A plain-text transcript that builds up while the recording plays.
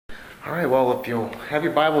All right, well, if you'll have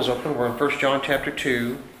your Bibles open, we're in 1 John chapter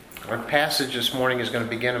 2. Our passage this morning is going to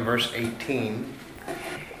begin in verse 18.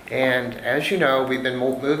 And as you know, we've been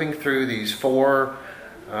moving through these four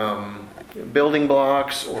building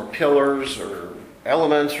blocks or pillars or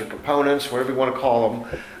elements or components, whatever you want to call them,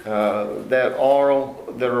 that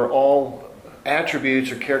are all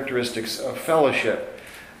attributes or characteristics of fellowship.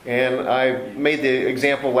 And I made the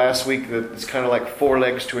example last week that it's kind of like four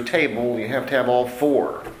legs to a table. You have to have all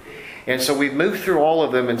four. And so we've moved through all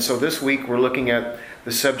of them, and so this week we're looking at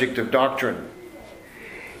the subject of doctrine.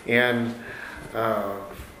 And the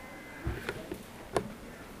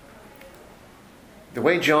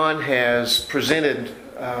way John has presented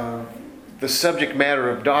the subject matter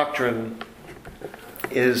of doctrine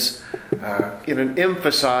is in an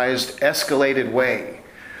emphasized, escalated way.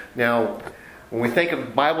 Now, when we think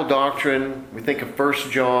of Bible doctrine, we think of 1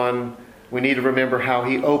 John, we need to remember how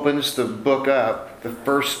he opens the book up. The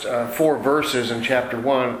first 4 verses in chapter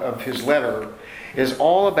 1 of his letter is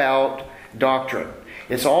all about doctrine.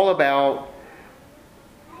 It's all about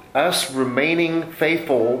us remaining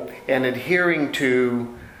faithful and adhering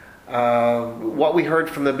to what we heard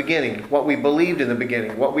from the beginning, what we believed in the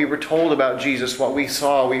beginning, what we were told about Jesus, what we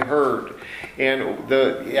saw, we heard, and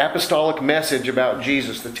the apostolic message about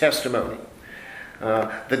Jesus, the testimony.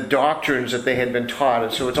 The doctrines that they had been taught.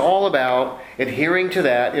 And so it's all about adhering to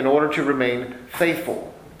that in order to remain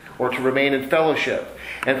faithful or to remain in fellowship.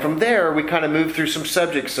 And from there, we kind of move through some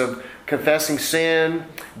subjects of confessing sin,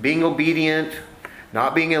 being obedient,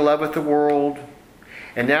 not being in love with the world.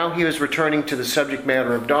 And now he is returning to the subject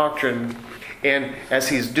matter of doctrine. And as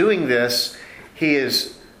he's doing this, he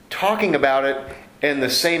is talking about it in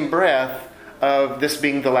the same breath of this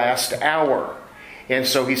being the last hour. And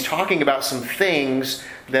so he's talking about some things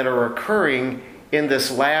that are occurring in this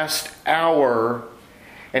last hour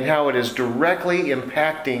and how it is directly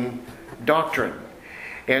impacting doctrine.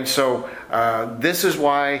 And so this is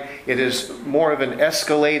why it is more of an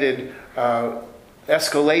escalation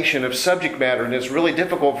of subject matter. And it's really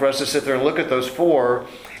difficult for us to sit there and look at those 4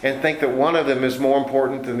 and think that one of them is more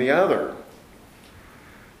important than the other.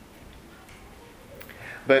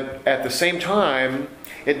 But at the same time,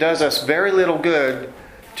 it does us very little good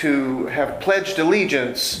to have pledged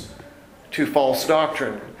allegiance to false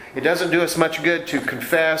doctrine. It doesn't do us much good to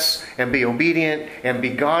confess and be obedient and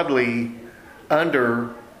be godly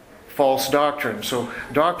under false doctrine. So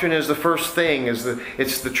doctrine is the first thing.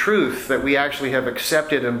 It's the truth that we actually have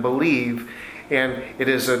accepted and believe. And it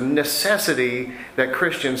is a necessity that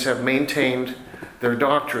Christians have maintained their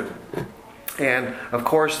doctrine. And of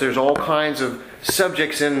course, there's all kinds of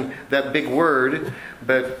subjects in that big word,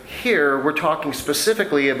 but here we're talking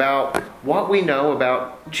specifically about what we know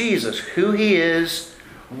about Jesus, who he is,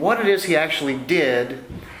 what it is he actually did,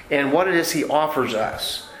 and what it is he offers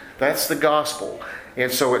us. That's the gospel.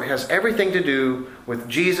 And so it has everything to do with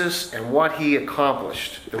Jesus and what he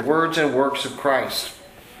accomplished, the words and works of Christ.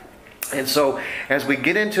 And so as we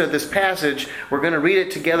get into this passage, we're going to read it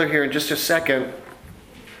together here in just a second.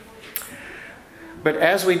 But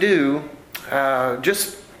as we do,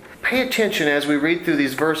 just pay attention as we read through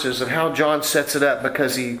these verses of how John sets it up,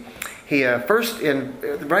 because he first,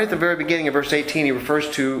 right at the very beginning of verse 18, he refers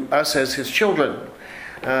to us as his children.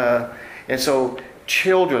 And so,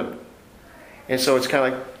 children. And so it's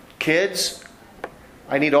kind of like, kids,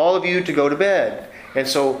 I need all of you to go to bed. And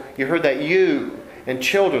so you heard that you. And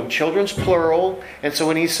children. Children's plural. And so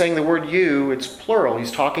when he's saying the word you, it's plural.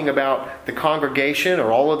 He's talking about the congregation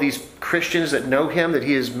or all of these Christians that know him, that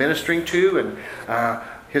he is ministering to, and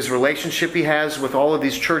his relationship he has with all of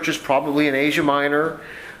these churches, probably in Asia Minor.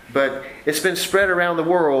 But it's been spread around the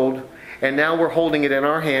world, and now we're holding it in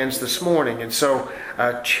our hands this morning. And so,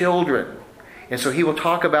 children. And so he will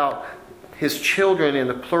talk about his children in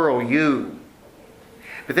the plural, you.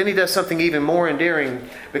 But then he does something even more endearing,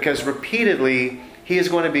 because repeatedly he is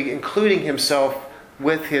going to be including himself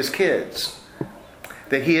with his kids.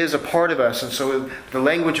 That he is a part of us. And so the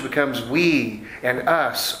language becomes we and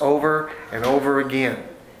us over and over again.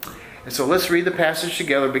 And so let's read the passage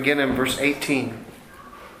together, begin in verse 18.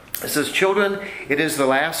 It says, "Children, it is the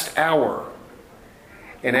last hour.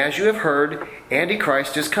 And as you have heard,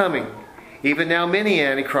 Antichrist is coming. Even now many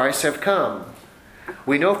Antichrists have come.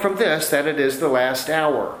 We know from this that it is the last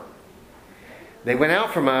hour. They went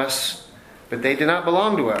out from us, but they did not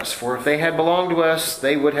belong to us. For if they had belonged to us,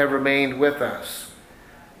 they would have remained with us.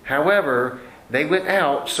 However, they went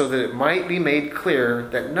out so that it might be made clear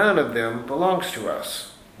that none of them belongs to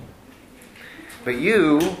us. But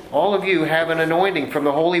you, all of you, have an anointing from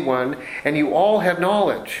the Holy One, and you all have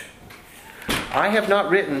knowledge. I have not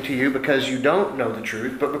written to you because you don't know the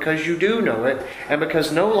truth, but because you do know it, and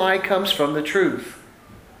because no lie comes from the truth.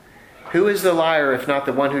 Who is the liar if not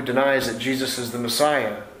the one who denies that Jesus is the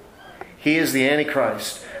Messiah? He is the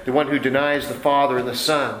Antichrist, the one who denies the Father and the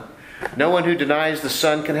Son. No one who denies the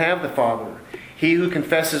Son can have the Father. He who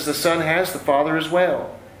confesses the Son has the Father as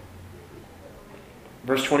well.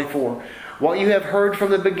 Verse 24. What you have heard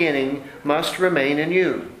from the beginning must remain in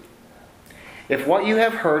you. If what you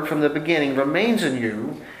have heard from the beginning remains in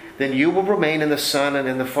you, then you will remain in the Son and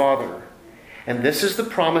in the Father. And this is the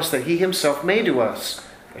promise that He Himself made to us,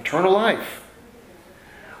 eternal life.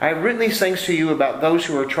 I have written these things to you about those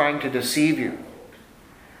who are trying to deceive you.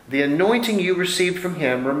 The anointing you received from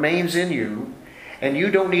Him remains in you, and you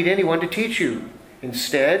don't need anyone to teach you.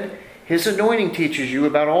 Instead, His anointing teaches you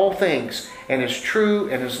about all things, and is true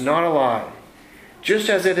and is not a lie. Just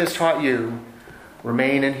as it has taught you,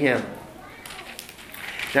 remain in Him.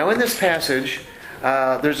 Now in this passage,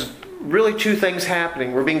 there's really two things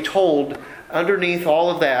happening. We're being told underneath all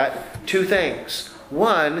of that, two things.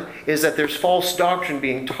 One is that there's false doctrine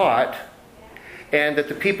being taught, and that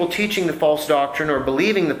the people teaching the false doctrine or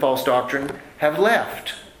believing the false doctrine have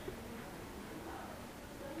left.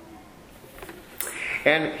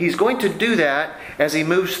 And he's going to do that as he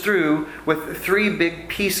moves through with three big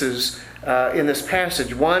pieces in this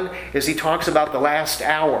passage. One is he talks about the last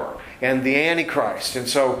hour and the Antichrist. And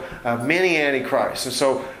so many Antichrists. And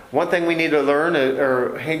so one thing we need to learn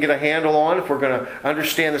or get a handle on if we're going to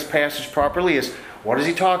understand this passage properly is, what is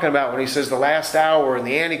he talking about when he says the last hour and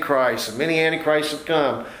the Antichrist and many Antichrists have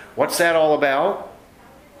come? What's that all about?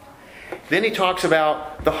 Then he talks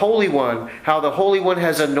about the Holy One, how the Holy One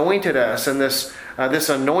has anointed us, and this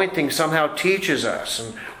anointing somehow teaches us.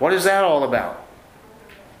 And what is that all about?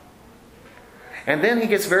 And then he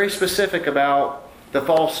gets very specific about the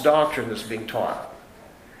false doctrine that's being taught.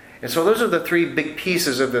 And so those are the three big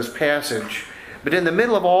pieces of this passage. But in the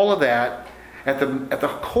middle of all of that, at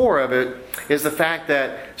the core of it, is the fact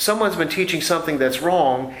that someone's been teaching something that's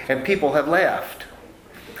wrong and people have left.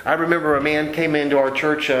 I remember a man came into our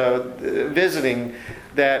church visiting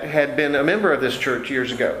that had been a member of this church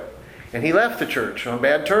years ago. And he left the church on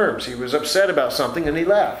bad terms. He was upset about something and he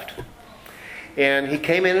left. And he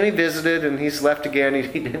came in and he visited and he's left again.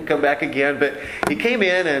 He didn't come back again. But he came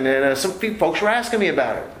in and some folks were asking me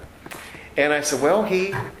about it. And I said, well,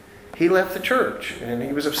 he left the church. And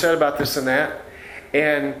he was upset about this and that.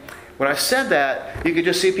 And when I said that, you could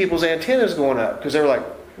just see people's antennas going up. Because they were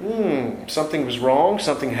like, something was wrong.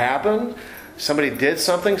 Something happened. Somebody did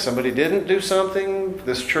something. Somebody didn't do something.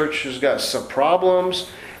 This church has got some problems.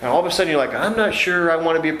 And all of a sudden you're like, I'm not sure I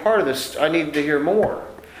want to be a part of this. I need to hear more.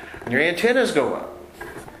 And your antennas go up.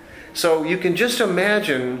 So you can just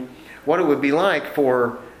imagine what it would be like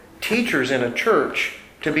for teachers in a church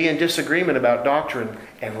to be in disagreement about doctrine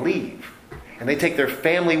and leave. And they take their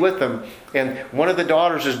family with them. And one of the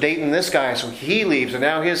daughters is dating this guy, so he leaves. And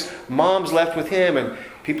now his mom's left with him. And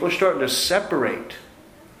people are starting to separate.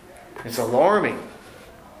 It's alarming.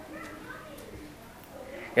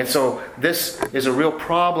 And so this is a real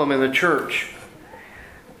problem in the church.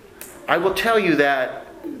 I will tell you that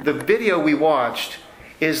the video we watched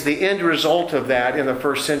is the end result of that in the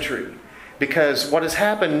first century. Because what has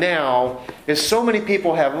happened now is so many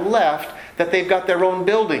people have left that they've got their own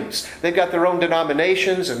buildings. They've got their own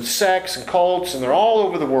denominations and sects and cults, and they're all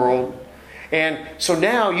over the world. And so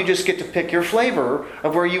now you just get to pick your flavor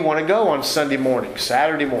of where you want to go on Sunday morning,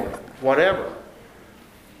 Saturday morning, whatever.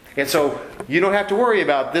 And so you don't have to worry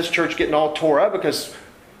about this church getting all tore up, because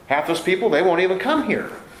half those people, they won't even come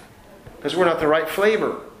here because we're not the right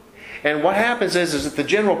flavor. And what happens is that the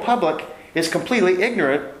general public is completely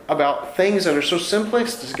ignorant about things that are so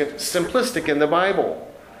simplistic in the Bible.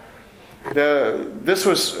 This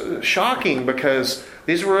was shocking because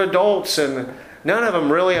these were adults and none of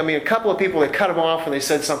them really, a couple of people, they cut them off and they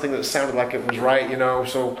said something that sounded like it was right,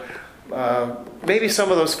 so maybe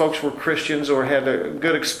some of those folks were Christians or had a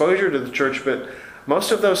good exposure to the church, but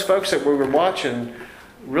most of those folks that we were watching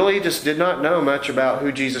really just did not know much about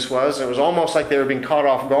who Jesus was. And it was almost like they were being caught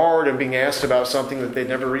off guard and being asked about something that they'd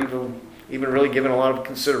never even really given a lot of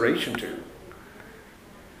consideration to.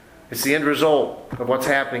 It's the end result of what's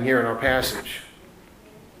happening here in our passage.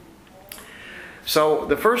 So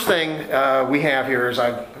the first thing we have here is,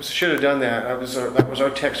 I should have done that. That was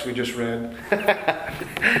our text we just read.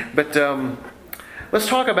 But let's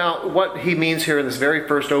talk about what he means here in this very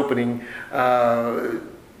first opening.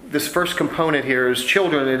 This first component here is,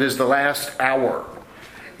 children, it is the last hour.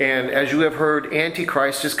 And as you have heard,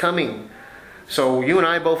 Antichrist is coming. So you and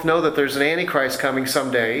I both know that there's an Antichrist coming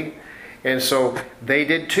someday. And so they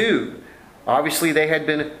did too. Obviously, they had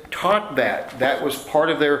been taught that. That was part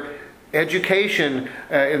of their education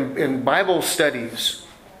in Bible studies.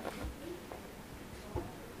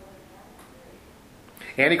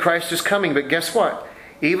 Antichrist is coming, but guess what?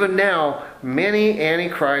 Even now, many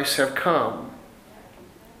Antichrists have come.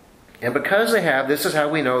 And because they have, this is how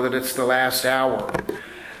we know that it's the last hour.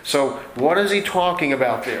 So, what is he talking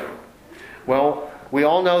about there? Well, we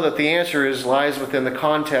all know that the answer lies within the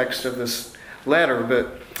context of this letter,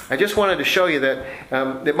 but I just wanted to show you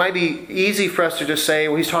that it might be easy for us to just say,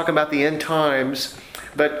 well, he's talking about the end times,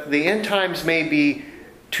 but the end times may be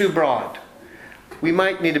too broad. We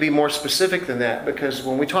might need to be more specific than that, because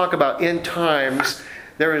when we talk about end times,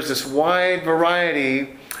 there is this wide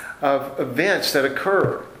variety of events that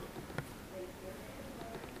occur.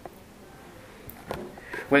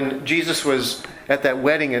 When Jesus was at that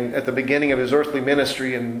wedding and at the beginning of his earthly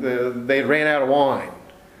ministry, and they ran out of wine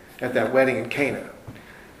at that wedding in Cana.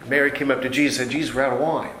 Mary came up to Jesus and said, Jesus, we're out of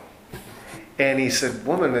wine. And he said,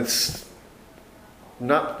 woman, it's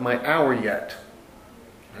not my hour yet.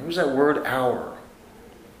 Where's that word hour?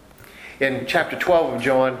 In chapter 12 of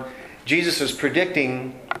John, Jesus is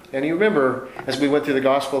predicting, and you remember, as we went through the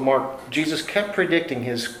Gospel of Mark, Jesus kept predicting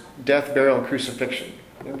his death, burial, and crucifixion.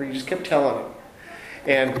 Remember, he just kept telling him.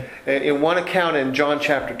 And in one account in John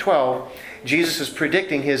chapter 12, Jesus is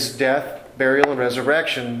predicting his death, burial, and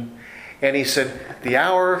resurrection. And he said, the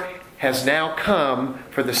hour has now come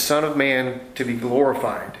for the Son of Man to be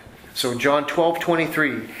glorified. So John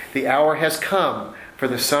 12:23, the hour has come for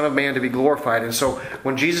the Son of Man to be glorified. And so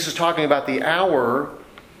when Jesus is talking about the hour,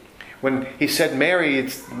 when he said, Mary,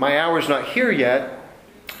 my hour is not here yet,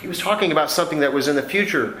 he was talking about something that was in the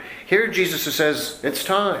future. Here Jesus says, it's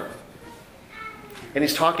time. And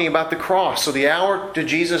he's talking about the cross. So the hour to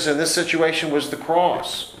Jesus in this situation was the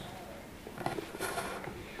cross.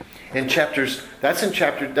 That's in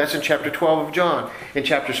chapter 12 of John. In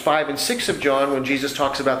chapters 5 and 6 of John, when Jesus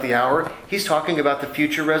talks about the hour, he's talking about the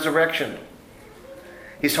future resurrection.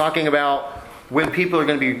 He's talking about when people are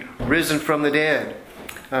going to be risen from the dead.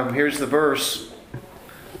 Here's the verse.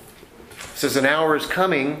 It says, an hour is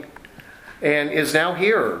coming and is now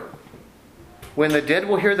here, when the dead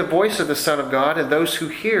will hear the voice of the Son of God, and those who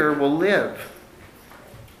hear will live.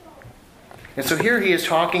 And so here he is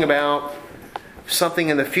talking about something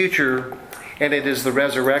in the future, and it is the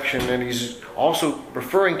resurrection, and he's also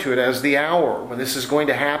referring to it as the hour when this is going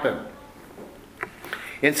to happen.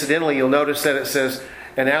 Incidentally, you'll notice that it says,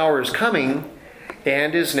 an hour is coming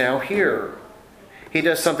and is now here. He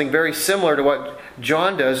does something very similar to what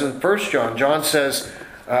John does in 1 John. John says,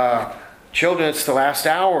 children, it's the last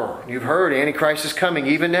hour. You've heard, Antichrist is coming.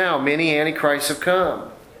 Even now, many Antichrists have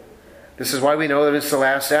come. This is why we know that it's the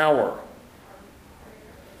last hour.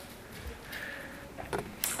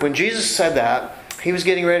 When Jesus said that, he was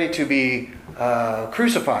getting ready to be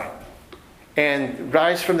crucified and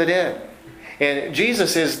rise from the dead. And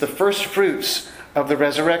Jesus is the first fruits of the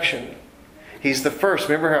resurrection. He's the first.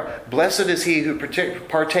 Remember how blessed is he who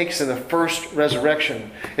partakes in the first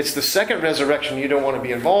resurrection. It's the second resurrection you don't want to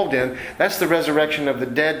be involved in. That's the resurrection of the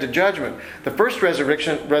dead to judgment. The first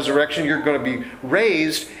resurrection, you're going to be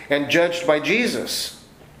raised and judged by Jesus.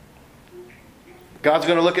 God's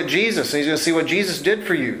going to look at Jesus and he's going to see what Jesus did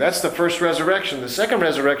for you. That's the first resurrection. The second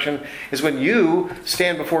resurrection is when you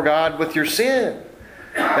stand before God with your sin.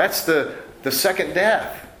 That's the second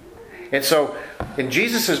death. And so, in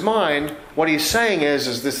Jesus' mind, what he's saying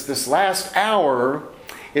is this last hour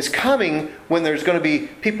is coming when there's going to be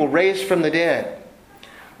people raised from the dead.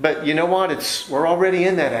 But you know what? We're already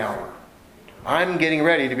in that hour. I'm getting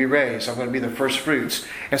ready to be raised. I'm going to be the first fruits.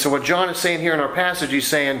 And so what John is saying here in our passage, he's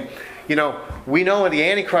saying, we know the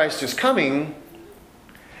Antichrist is coming,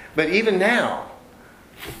 but even now,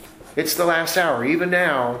 it's the last hour. Even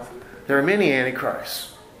now, there are many Antichrists.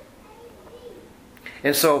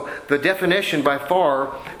 And so the definition by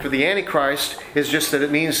far for the Antichrist is just that it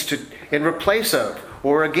means to in replace of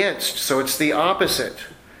or against. So it's the opposite.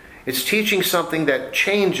 It's teaching something that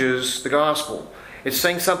changes the gospel. It's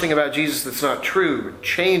saying something about Jesus that's not true. It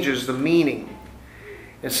changes the meaning.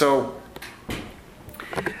 And so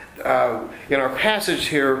in our passage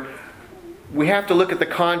here, we have to look at the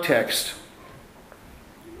context.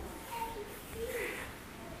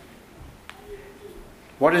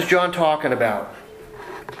 What is John talking about?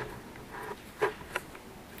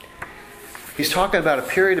 He's talking about a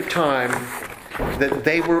period of time that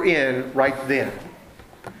they were in right then.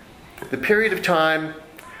 The period of time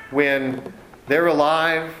when they're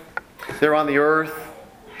alive, they're on the earth,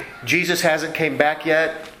 Jesus hasn't came back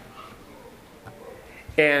yet,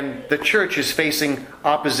 and the church is facing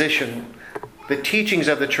opposition. The teachings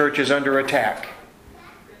of the church is under attack.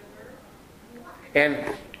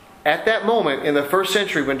 And at that moment, in the first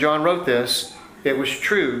century when John wrote this, it was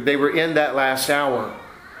true. They were in that last hour.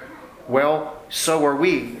 Well, so are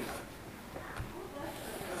we.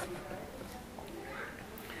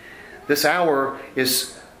 This hour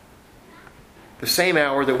is the same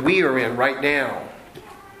hour that we are in right now.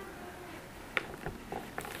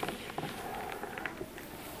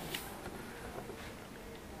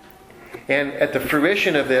 And at the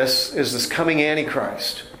fruition of this is this coming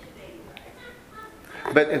Antichrist.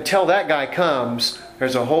 But until that guy comes,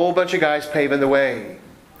 there's a whole bunch of guys paving the way.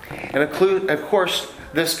 And of course,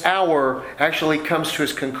 this hour actually comes to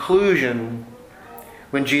its conclusion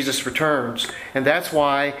when Jesus returns. And that's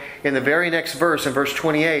why in the very next verse, in verse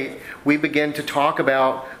 28, we begin to talk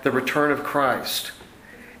about the return of Christ.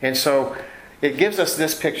 And so it gives us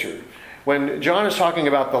this picture. When John is talking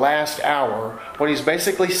about the last hour, what he's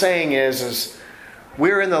basically saying is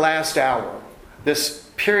we're in the last hour. This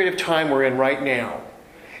period of time we're in right now.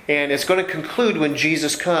 And it's going to conclude when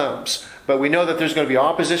Jesus comes. But we know that there's going to be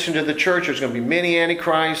opposition to the church. There's going to be many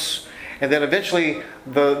antichrists. And then eventually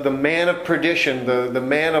the man of perdition, the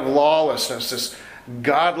man of lawlessness, this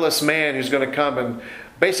godless man who's going to come and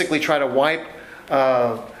basically try to wipe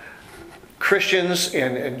Christians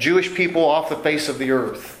and Jewish people off the face of the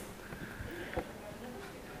earth.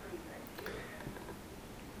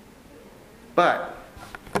 But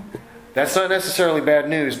that's not necessarily bad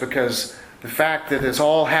news, because the fact that it's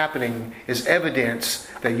all happening is evidence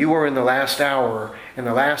that you are in the last hour, and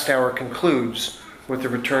the last hour concludes with the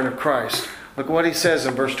return of Christ. Look what he says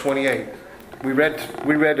in verse 28. We read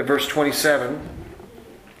to verse 27.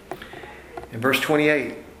 In verse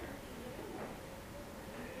 28.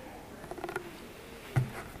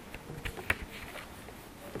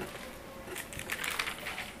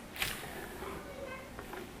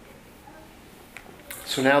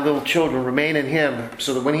 So now, little children, remain in Him,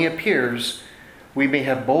 so that when He appears, we may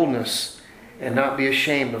have boldness and not be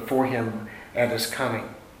ashamed before Him at His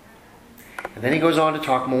coming. And then he goes on to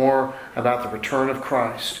talk more about the return of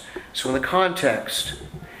Christ. So in the context,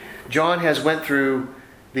 John has went through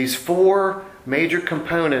these 4 major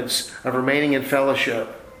components of remaining in fellowship.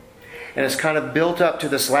 And it's kind of built up to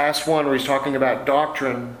this last one where he's talking about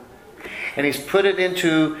doctrine. And he's put it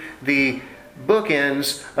into the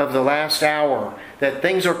bookends of the last hour, that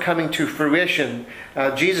things are coming to fruition.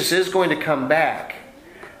 Jesus is going to come back.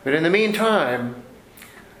 But in the meantime,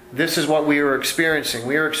 this is what we are experiencing.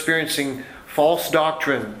 We are experiencing false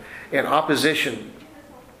doctrine and opposition.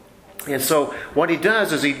 And so what he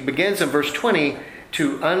does is he begins in verse 20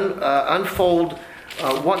 to unfold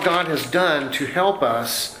what God has done to help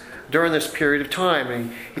us during this period of time.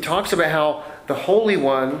 And he talks about how the Holy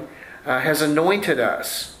One has anointed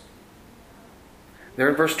us. There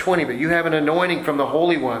in verse 20, but you have an anointing from the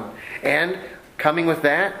Holy One. And coming with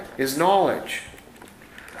that is knowledge.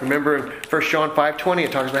 Remember in 1 John 5:20,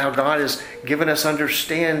 it talks about how God has given us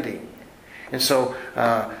understanding. And so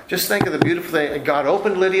just think of the beautiful thing. God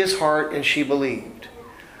opened Lydia's heart and she believed.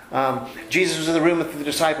 Jesus was in the room with the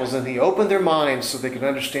disciples and He opened their minds so they could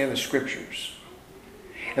understand the Scriptures.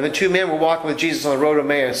 And the 2 men were walking with Jesus on the road to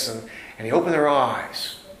Emmaus, and He opened their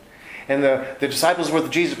eyes. And the disciples were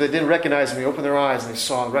with Jesus, but they didn't recognize Him. He opened their eyes and they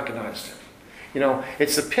saw and recognized Him. You know,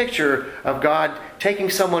 it's the picture of God taking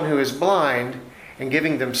someone who is blind and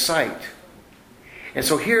giving them sight. And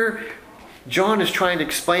so here, John is trying to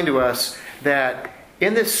explain to us that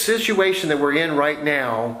in this situation that we're in right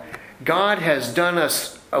now, God has done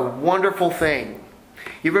us a wonderful thing.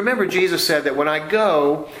 You remember Jesus said that when I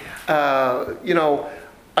go, I'm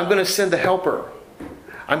going to send the Helper.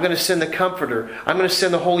 I'm going to send the Comforter. I'm going to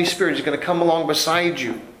send the Holy Spirit. He's going to come along beside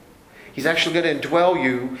you. He's actually going to indwell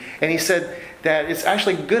you. And He said that it's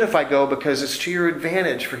actually good if I go, because it's to your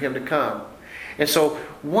advantage for Him to come. And so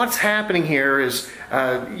what's happening here is,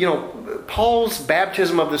 Paul's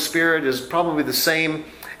baptism of the Spirit is probably the same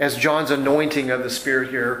as John's anointing of the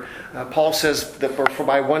Spirit here. Paul says that for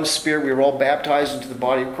by one Spirit we were all baptized into the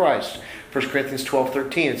body of Christ. 1 Corinthians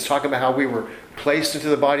 12:13. It's talking about how we were placed into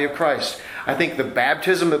the body of Christ. I think the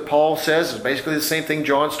baptism that Paul says is basically the same thing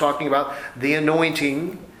John's talking about, the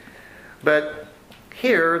anointing. But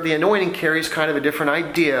here, the anointing carries kind of a different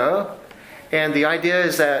idea. And the idea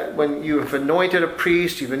is that when you have anointed a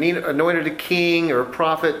priest, you've anointed a king or a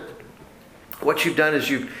prophet, what you've done is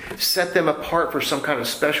you've set them apart for some kind of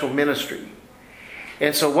special ministry.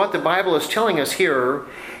 And so what the Bible is telling us here,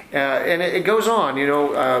 and it goes on,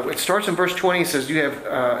 it starts in verse 20, it says you have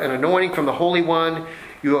an anointing from the Holy One,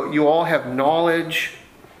 you all have knowledge.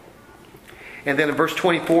 And then in verse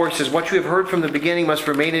 24 it says, what you have heard from the beginning must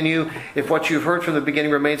remain in you. If what you have heard from the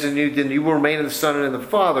beginning remains in you, then you will remain in the Son and in the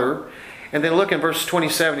Father. And then look in verse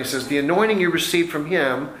 27. He says, the anointing you received from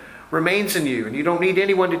him remains in you, and you don't need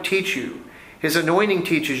anyone to teach you. His anointing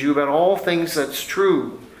teaches you about all things that's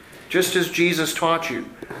true, just as Jesus taught you.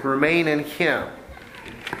 Remain in him.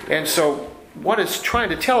 And so what it's trying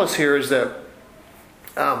to tell us here is that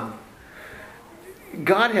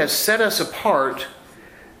God has set us apart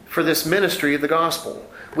for this ministry of the gospel.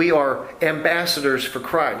 We are ambassadors for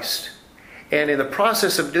Christ. And in the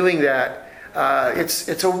process of doing that,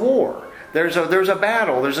 it's a war. There's a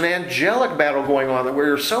battle. There's an angelic battle going on that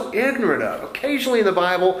we're so ignorant of. Occasionally in the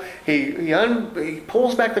Bible, he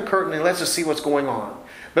pulls back the curtain and lets us see what's going on.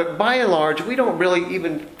 But by and large, we don't really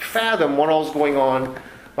even fathom what all's going on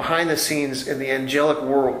behind the scenes in the angelic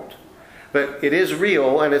world. But it is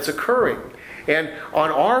real and it's occurring. And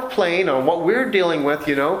on our plane, on what we're dealing with,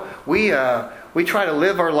 we try to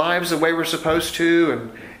live our lives the way we're supposed to,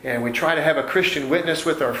 and we try to have a Christian witness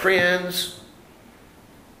with our friends.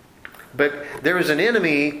 But there is an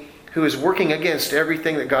enemy who is working against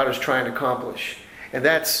everything that God is trying to accomplish. And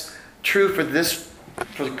that's true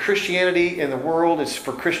for Christianity in the world. It's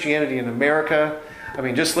for Christianity in America. I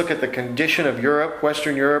mean, just look at the condition of Europe.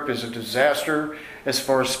 Western Europe is a disaster as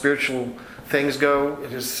far as spiritual things go.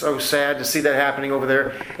 It is so sad to see that happening over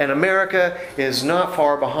there. And America is not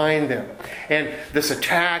far behind them. And this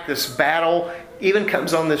attack, this battle, even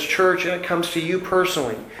comes on this church, and it comes to you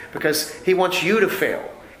personally, because he wants you to fail.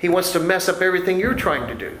 He wants to mess up everything you're trying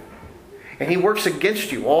to do. And he works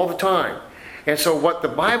against you all the time. And so what the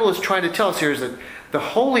Bible is trying to tell us here is that the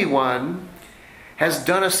Holy One has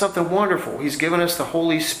done us something wonderful. He's given us the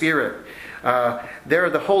Holy Spirit.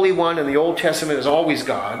 The Holy One in the Old Testament is always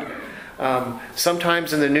God.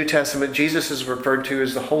 Sometimes in the New Testament, Jesus is referred to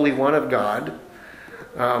as the Holy One of God.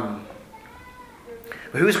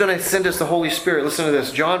 Who's going to send us the Holy Spirit? Listen to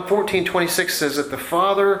this. John 14:26 says that the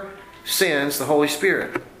Father sends the Holy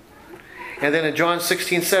Spirit. And then in John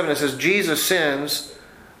 16:7 it says Jesus sends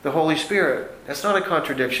the Holy Spirit. That's not a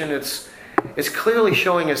contradiction. It's clearly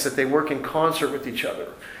showing us that they work in concert with each other.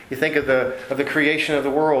 You think of the creation of the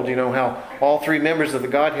world, how all three members of the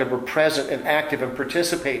Godhead were present and active and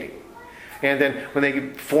participating. And then when they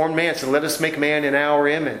formed man, it said, let us make man in our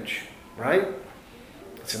image. Right?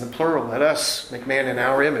 It's in the plural. Let us make man in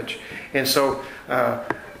our image. And so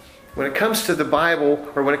when it comes to the Bible,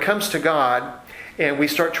 or when it comes to God, and we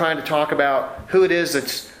start trying to talk about who it is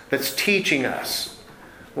that's teaching us.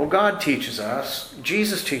 Well, God teaches us.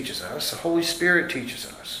 Jesus teaches us. The Holy Spirit teaches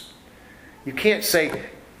us. You can't say,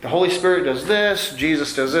 the Holy Spirit does this,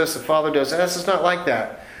 Jesus does this, the Father does this. It's not like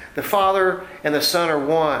that. The Father and the Son are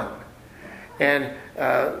one. And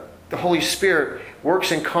the Holy Spirit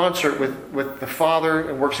works in concert with the Father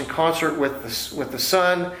and works in concert with the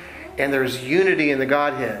Son. And there's unity in the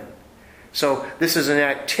Godhead. So this is an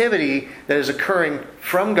activity that is occurring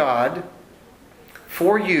from God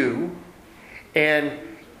for you. And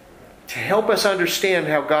to help us understand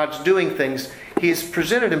how God's doing things, He has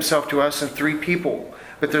presented Himself to us in three people.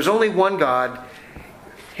 But there's only one God.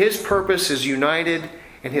 His purpose is united,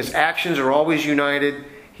 and His actions are always united.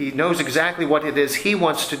 He knows exactly what it is He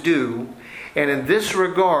wants to do. And in this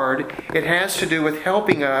regard, it has to do with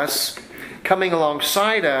helping us, coming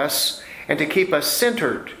alongside us, and to keep us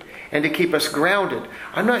centered, and to keep us grounded.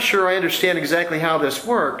 I'm not sure I understand exactly how this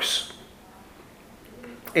works.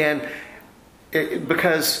 And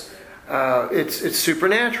because it's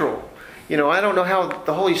supernatural. I don't know how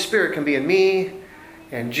the Holy Spirit can be in me,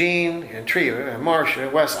 and Gene, and Tria, and Marcia,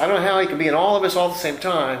 and Wes. I don't know how He can be in all of us all at the same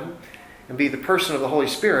time and be the person of the Holy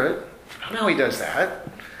Spirit. I don't know how He does that.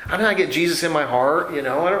 I don't know how I get Jesus in my heart. I don't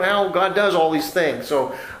know how God does all these things.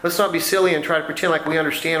 So let's not be silly and try to pretend like we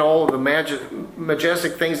understand all of the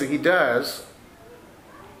majestic things that He does.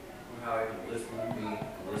 How I can listen to me and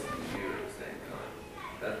listen to you at the same time.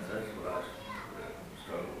 That's what I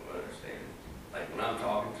struggle with understanding. Like when I'm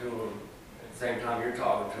talking to Him, at the same time you're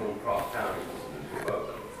talking to Him across town, you're listening to both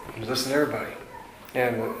of us. You listen to everybody.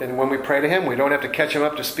 And when we pray to Him, we don't have to catch Him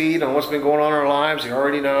up to speed on what's been going on in our lives. He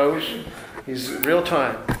already knows. He's real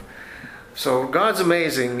time. So God's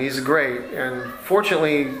amazing. He's great. And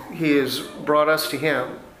fortunately, He has brought us to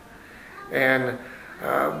Him. And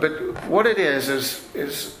but what it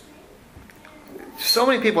is so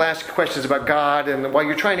many people ask questions about God, and while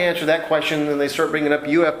you're trying to answer that question, then they start bringing up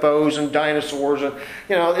UFOs and dinosaurs, and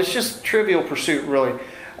it's just trivial pursuit, really,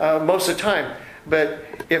 most of the time. But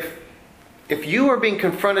if you are being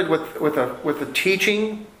confronted with a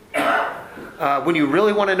teaching, when you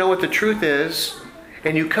really want to know what the truth is,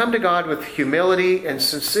 and you come to God with humility and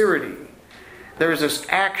sincerity, there is this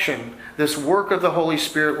action, this work of the Holy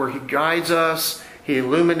Spirit where He guides us, He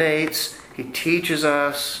illuminates, He teaches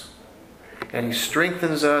us. and He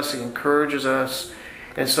strengthens us, He encourages us.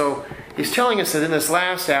 And so He's telling us that in this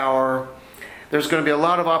last hour, there's going to be a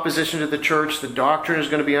lot of opposition to the church. The doctrine is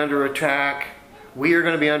going to be under attack. We are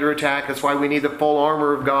going to be under attack. That's why we need the full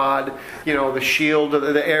armor of God. The shield,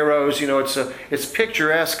 the arrows. It's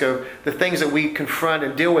picturesque of the things that we confront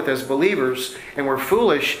and deal with as believers. And we're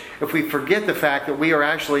foolish if we forget the fact that we are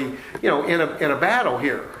actually, in a battle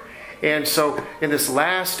here. And so in this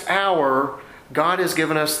last hour, God has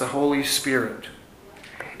given us the Holy Spirit.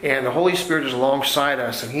 And the Holy Spirit is alongside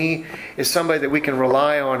us, and He is somebody that we can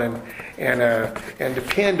rely on and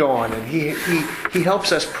depend on. And He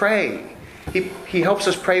helps us pray. He helps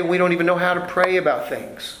us pray when we don't even know how to pray about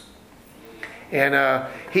things. And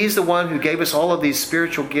He's the one who gave us all of these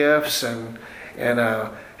spiritual gifts and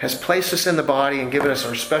has placed us in the body and given us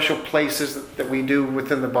our special places that we do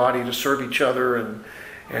within the body to serve each other.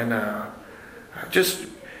 And just,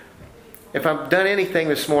 if I've done anything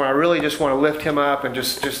this morning, I really just want to lift Him up, and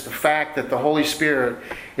just the fact that the Holy Spirit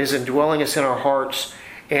is indwelling us in our hearts.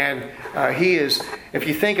 And He is, if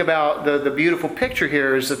you think about the beautiful picture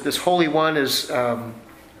here, is that this Holy One is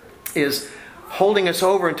holding us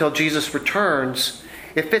over until Jesus returns.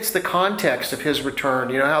 It fits the context of His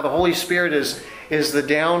return. You know how the Holy Spirit is the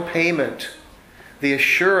down payment, the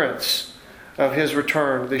assurance of His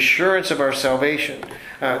return, the assurance of our salvation.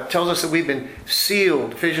 It tells us that we've been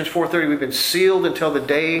sealed. Ephesians 4:30, we've been sealed until the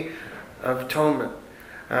day of atonement.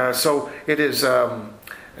 So it is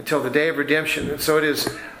until the day of redemption. So it is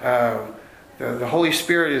the Holy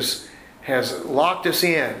Spirit has locked us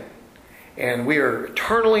in, and we are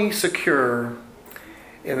eternally secure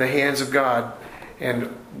in the hands of God.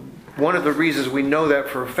 And one of the reasons we know that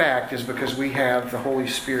for a fact is because we have the Holy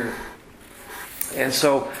Spirit. And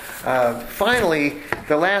so finally,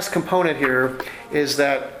 the last component here is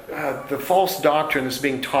that the false doctrine is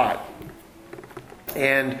being taught.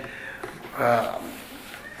 And I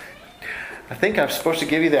think I'm supposed to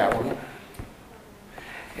give you that one.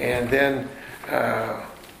 And then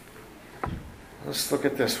let's look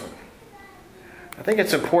at this one. I think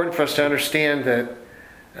it's important for us to understand that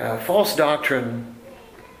false doctrine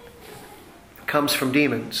comes from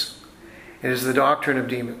demons. It is the doctrine of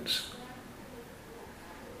demons.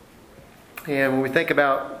 And when we think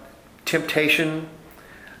about temptation,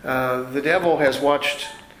 the devil has watched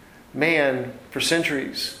man for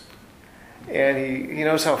centuries. And he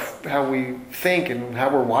knows how we think and how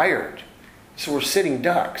we're wired. So we're sitting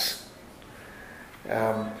ducks.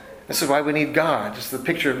 This is why we need God. Just the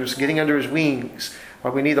picture of us getting under His wings. Why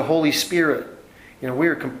we need the Holy Spirit. We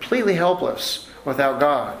are completely helpless without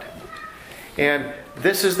God. And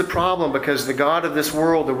this is the problem, because the God of this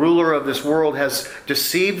world, the ruler of this world, has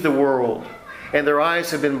deceived the world. And their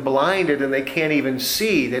eyes have been blinded, and they can't even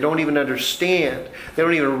see. They don't even understand. They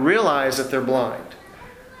don't even realize that they're blind.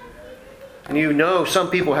 And some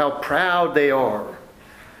people, how proud they are.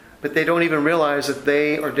 But they don't even realize that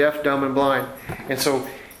they are deaf, dumb, and blind. And so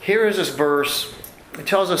here is this verse. It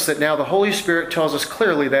tells us that now the Holy Spirit tells us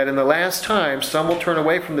clearly that in the last time, some will turn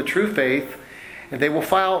away from the true faith, and they will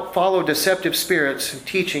follow deceptive spirits and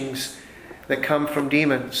teachings that come from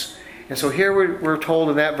demons. And so here we're told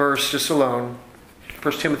in that verse just alone,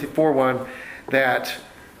 1 Timothy 4:1, that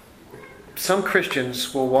some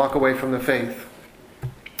Christians will walk away from the faith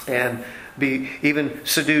and be even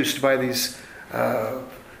seduced by these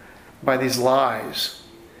lies.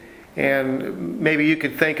 And maybe you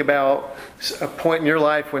could think about a point in your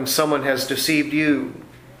life when someone has deceived you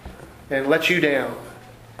and let you down.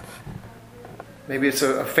 Maybe it's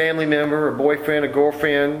a family member, a boyfriend, a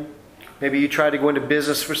girlfriend. Maybe you tried to go into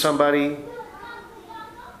business for somebody.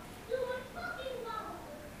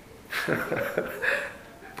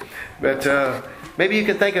 But maybe you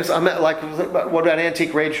could think of, what about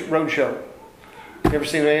Antique Roadshow? You ever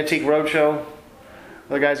seen an Antique Roadshow?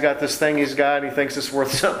 The guy's got this thing he's got, and he thinks it's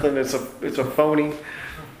worth something. It's a phony.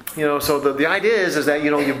 So the idea is that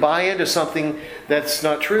you buy into something that's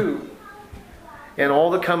not true, and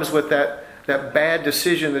all that comes with that bad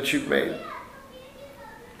decision that you've made.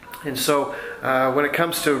 And so when it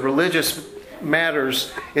comes to religious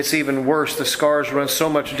matters, it's even worse. The scars run so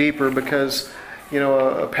much deeper because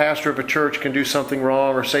a pastor of a church can do something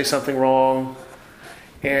wrong or say something wrong,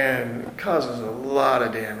 and it causes a lot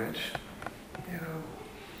of damage.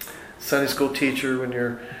 Sunday school teacher,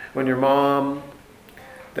 when your mom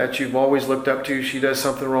that you've always looked up to, she does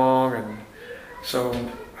something wrong, and so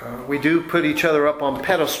we do put each other up on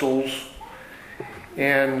pedestals,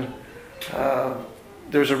 and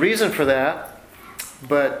there's a reason for that.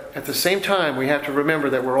 But at the same time, we have to remember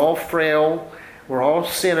that we're all frail, we're all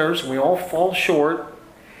sinners, and we all fall short.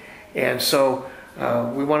 And so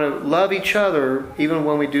We want to love each other even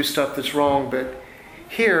when we do stuff that's wrong. But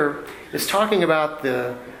here it's talking about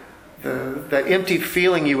the empty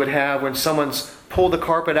feeling you would have when someone's pulled the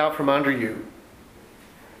carpet out from under you.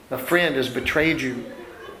 A friend has betrayed you.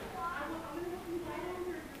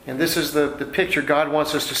 And this is the picture God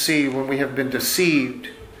wants us to see when we have been deceived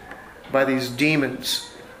by these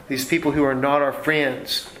demons, these people who are not our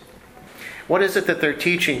friends. What is it that they're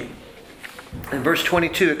teaching? In verse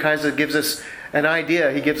 22, it kind of gives us an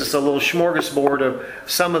idea. He gives us a little smorgasbord of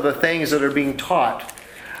some of the things that are being taught.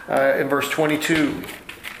 In verse 22,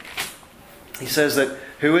 he says that,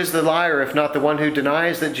 who is the liar if not the one who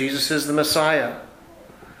denies that Jesus is the Messiah?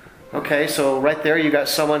 Okay, so right there you got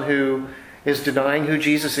someone who is denying who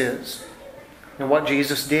Jesus is and what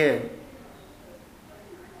Jesus did.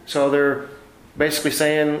 So they're basically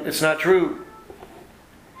saying it's not true.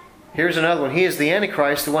 Here's another one. He is the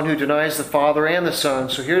Antichrist, the one who denies the Father and the Son.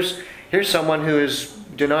 So here's someone who is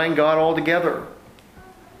denying God altogether.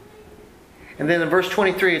 And then in verse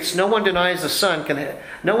 23, it's no one who denies the Son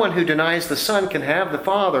can have the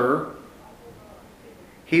Father.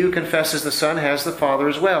 He who confesses the Son has the Father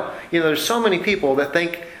as well. There's so many people that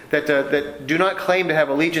think that do not claim to have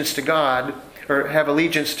allegiance to God or have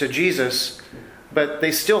allegiance to Jesus, but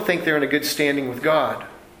they still think they're in a good standing with God.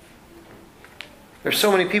 There's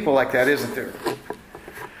so many people like that, isn't there?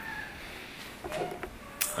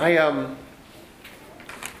 I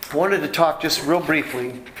wanted to talk just real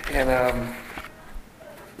briefly, and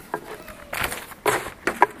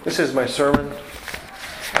this is my sermon.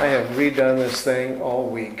 I have redone this thing all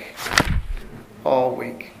week. All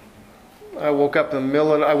week. I woke up in the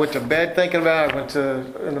middle of it. I went to bed thinking about it.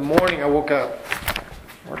 In the morning I woke up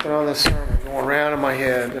working on this sermon, going around in my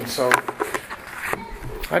head. And so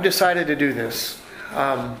I decided to do this.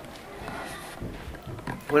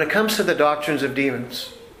 When it comes to the doctrines of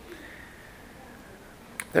demons,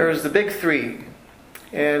 there is the big three.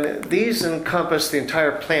 And these encompass the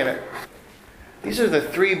entire planet. These are the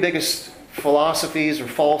three biggest philosophies or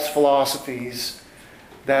false philosophies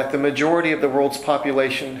that the majority of the world's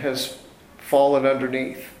population has fallen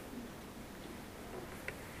underneath.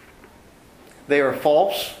 They are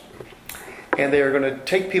false, and they are going to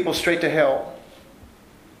take people straight to hell.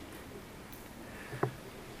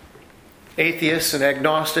 Atheists and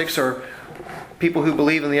agnostics are people who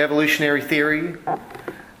believe in the evolutionary theory.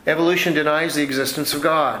 Evolution denies the existence of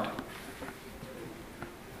God.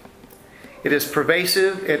 It is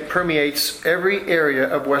pervasive. It permeates every area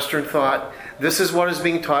of Western thought. This is what is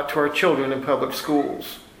being taught to our children in public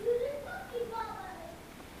schools.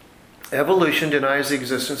 Evolution denies the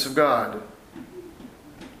existence of God.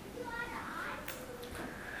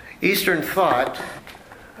 Eastern thought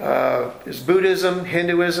is Buddhism,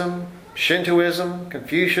 Hinduism, Shintoism,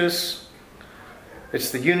 Confucius. It's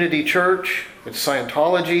the Unity Church. It's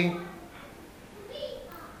Scientology.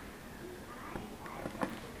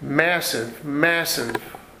 Massive,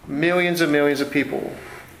 millions and millions of people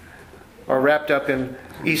are wrapped up in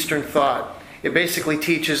Eastern thought. It basically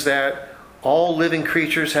teaches that all living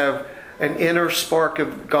creatures have an inner spark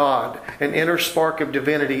of God, an inner spark of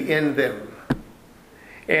divinity in them.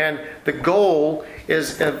 And the goal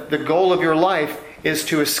of your life is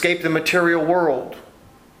to escape the material world.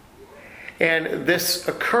 And this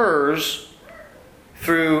occurs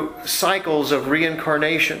through cycles of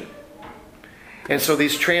reincarnation. And so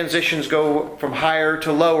these transitions go from higher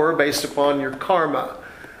to lower based upon your karma,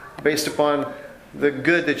 based upon the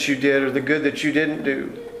good that you did or the good that you didn't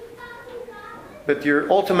do. But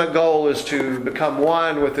your ultimate goal is to become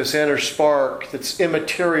one with this inner spark that's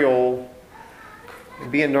immaterial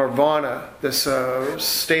and be in nirvana, this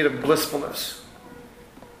state of blissfulness.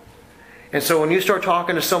 And so when you start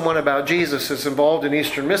talking to someone about Jesus that's involved in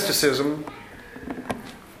Eastern mysticism,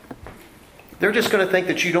 they're just going to think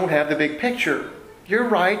that you don't have the big picture. You're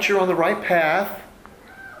right. You're on the right path.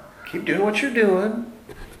 Keep doing what you're doing.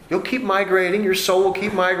 You'll keep migrating. Your soul will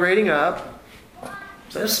keep migrating up.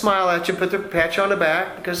 So they'll smile at you, pat you on the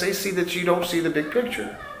back because they see that you don't see the big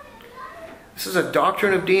picture. This is a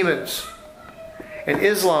doctrine of demons. And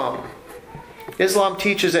Islam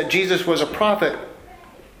teaches that Jesus was a prophet,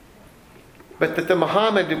 but that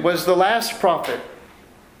Muhammad was the last prophet.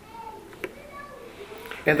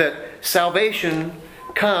 And that salvation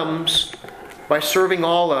comes by serving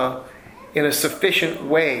Allah in a sufficient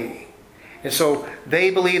way. And so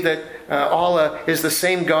they believe that Allah is the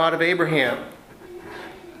same God of Abraham.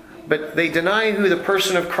 But they deny who the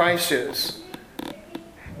person of Christ is.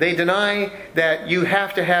 They deny that you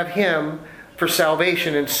have to have Him for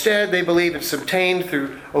salvation. Instead, they believe it's obtained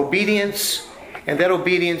through obedience, and that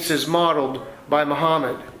obedience is modeled by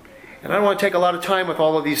Muhammad. And I don't want to take a lot of time with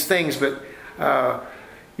all of these things, but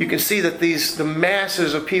you can see that the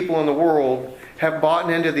masses of people in the world have bought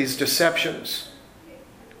into these deceptions.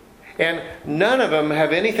 And none of them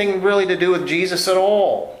have anything really to do with Jesus at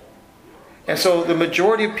all. And so the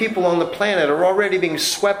majority of people on the planet are already being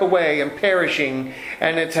swept away and perishing,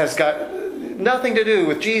 and it has got nothing to do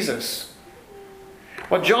with Jesus.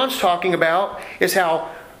 What John's talking about is how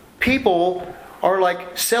people are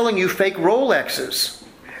like selling you fake Rolexes.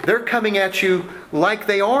 They're coming at you like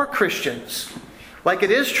they are Christians, like it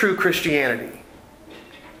is true Christianity.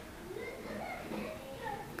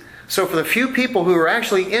 So for the few people who are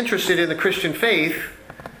actually interested in the Christian faith,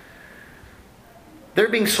 they're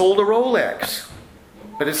being sold a Rolex.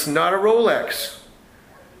 But it's not a Rolex.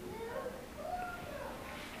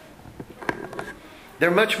 They're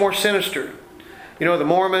much more sinister. You know, the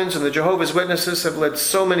Mormons and the Jehovah's Witnesses have led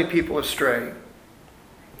so many people astray.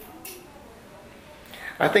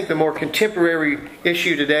 I think the more contemporary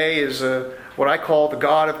issue today is what I call the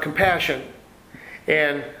God of compassion.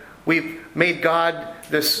 And we've made God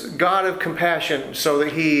this God of compassion so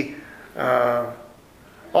that He,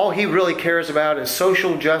 all He really cares about is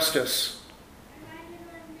social justice.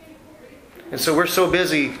 And so we're so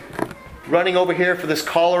busy running over here for this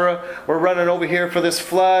cholera. We're running over here for this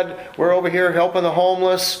flood. We're over here helping the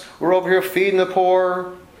homeless. We're over here feeding the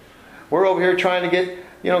poor. We're over here trying to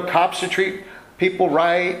get, cops to treat people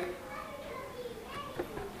right.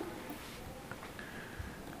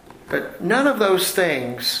 But none of those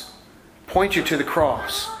things point you to the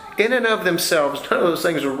cross. In and of themselves, none of those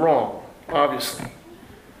things are wrong, obviously.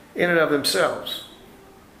 In and of themselves.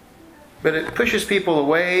 But it pushes people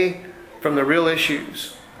away from the real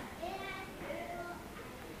issues.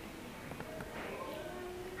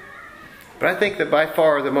 But I think that by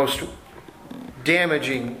far the most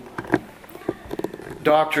damaging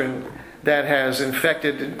doctrine that has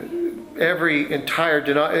infected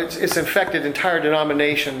it's infected entire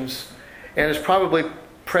denominations and is probably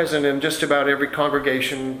present in just about every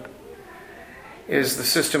congregation is the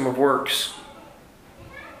system of works,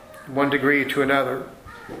 one degree to another.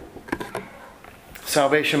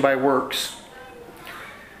 Salvation by works,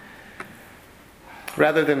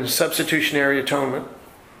 rather than substitutionary atonement.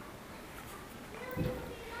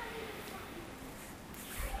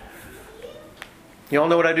 You all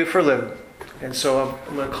know what I do for a living. And so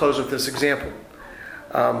I'm going to close with this example.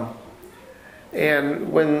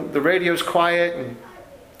 And when the radio's quiet and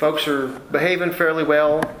folks are behaving fairly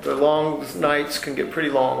well, the long nights can get pretty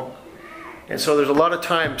long. And so there's a lot of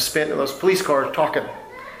time spent in those police cars talking.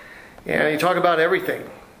 And you talk about everything.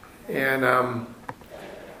 And I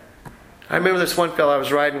remember this one fellow I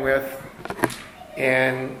was riding with,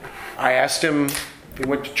 and I asked him if he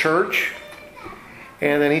went to church.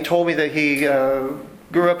 And then he told me that he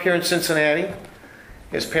grew up here in Cincinnati.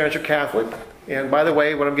 His parents are Catholic. And by the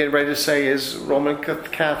way, what I'm getting ready to say is Roman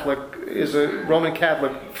Catholic is a Roman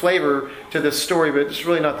Catholic flavor to this story, but it's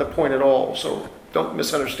really not the point at all. So don't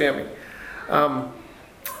misunderstand me.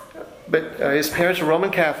 But his parents are Roman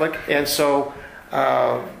Catholic, and so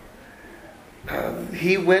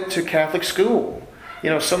he went to Catholic school.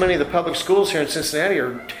 So many of the public schools here in Cincinnati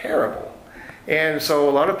are terrible. And so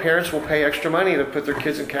a lot of parents will pay extra money to put their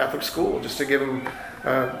kids in Catholic school just to give them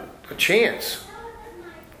a chance.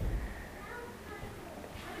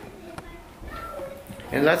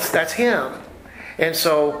 And that's him. And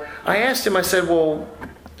so I asked him, I said,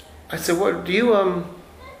 what do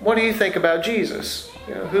you think about Jesus?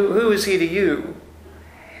 Who is he to you?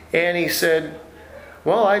 And he said,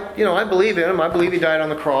 well, I believe in him. I believe he died on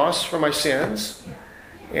the cross for my sins.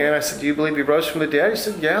 And I said, do you believe he rose from the dead? He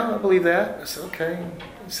said, yeah, I believe that. I said, okay.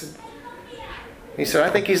 He said, I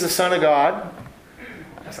think he's the Son of God.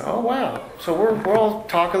 I said, oh, wow. So we're all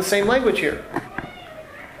talking the same language here.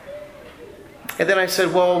 And then I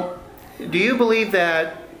said, well, do you believe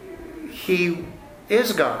that he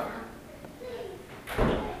is God?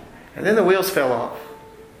 And then the wheels fell off.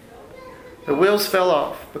 The wheels fell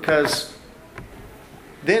off because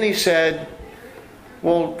then he said,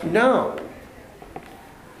 well, no.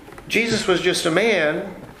 Jesus was just a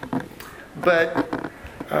man, but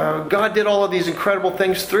God did all of these incredible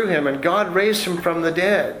things through him, and God raised him from the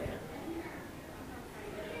dead.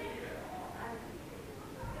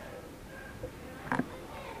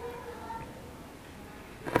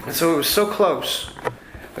 And so it was so close.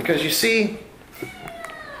 Because you see,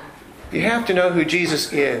 you have to know who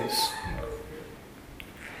Jesus is,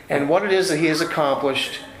 and what it is that he has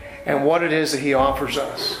accomplished, and what it is that he offers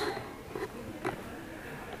us.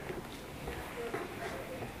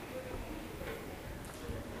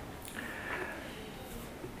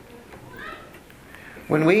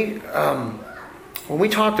 When we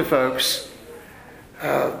talk to folks,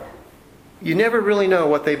 you never really know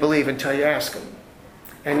what they believe until you ask them.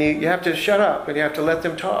 And you have to shut up and you have to let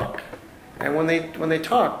them talk. And when they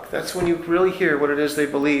talk, that's when you really hear what it is they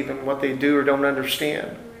believe and what they do or don't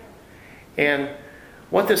understand. And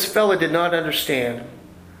what this fella did not understand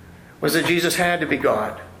was that Jesus had to be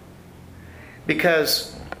God.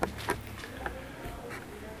 Because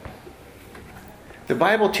the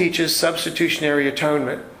Bible teaches substitutionary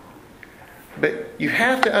atonement. But you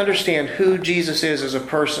have to understand who Jesus is as a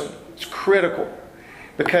person. It's critical.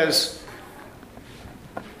 Because,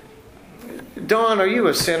 Don, are you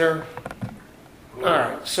a sinner? All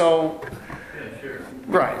right, so... Yeah, sure.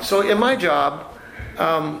 Right, so in my job,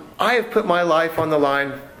 I have put my life on the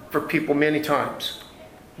line for people many times.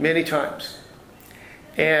 Many times.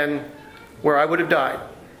 And where I would have died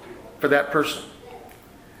for that person.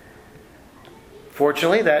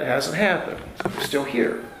 Fortunately, that hasn't happened. I'm still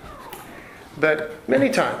here. But many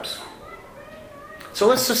times. So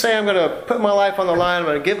let's just say I'm going to put my life on the line. I'm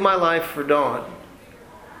going to give my life for Dawn.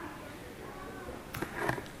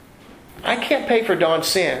 I can't pay for Dawn's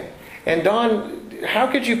sin. And Dawn, how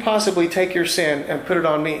could you possibly take your sin and put it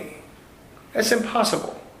on me? That's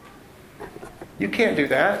impossible. You can't do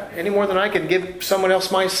that any more than I can give someone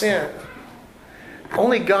else my sin.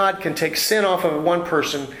 Only God can take sin off of one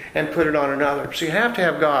person and put it on another. So you have to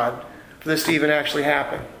have God for this to even actually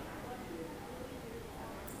happen.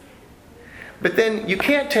 But then you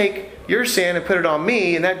can't take your sin and put it on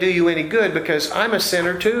me and that do you any good because I'm a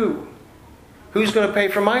sinner too. Who's going to pay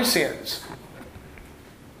for my sins?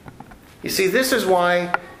 You see, this is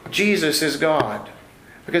why Jesus is God.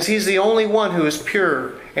 Because He's the only one who is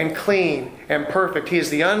pure and clean and perfect. He is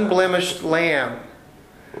the unblemished Lamb.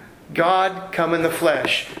 God come in the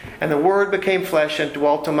flesh. And the Word became flesh and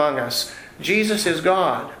dwelt among us. Jesus is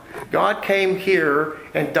God. God came here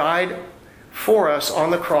and died for us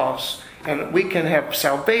on the cross. And we can have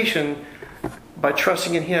salvation by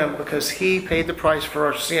trusting in Him because He paid the price for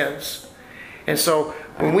our sins. And so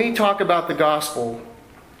when we talk about the gospel,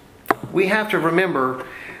 we have to remember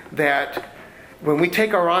that when we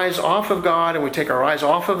take our eyes off of God and we take our eyes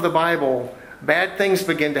off of the Bible, bad things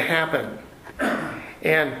begin to happen.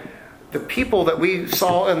 And the people that we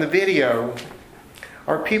saw in the video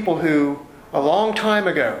are people who, a long time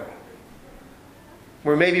ago,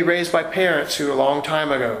 were maybe raised by parents who, a long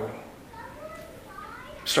time ago,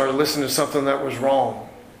 started listening to something that was wrong.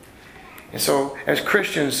 And so, as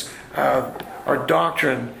Christians, our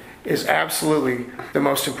doctrine is absolutely the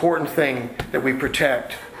most important thing that we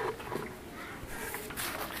protect.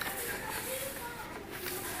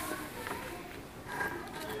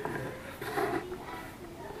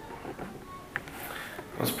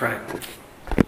 Let's pray.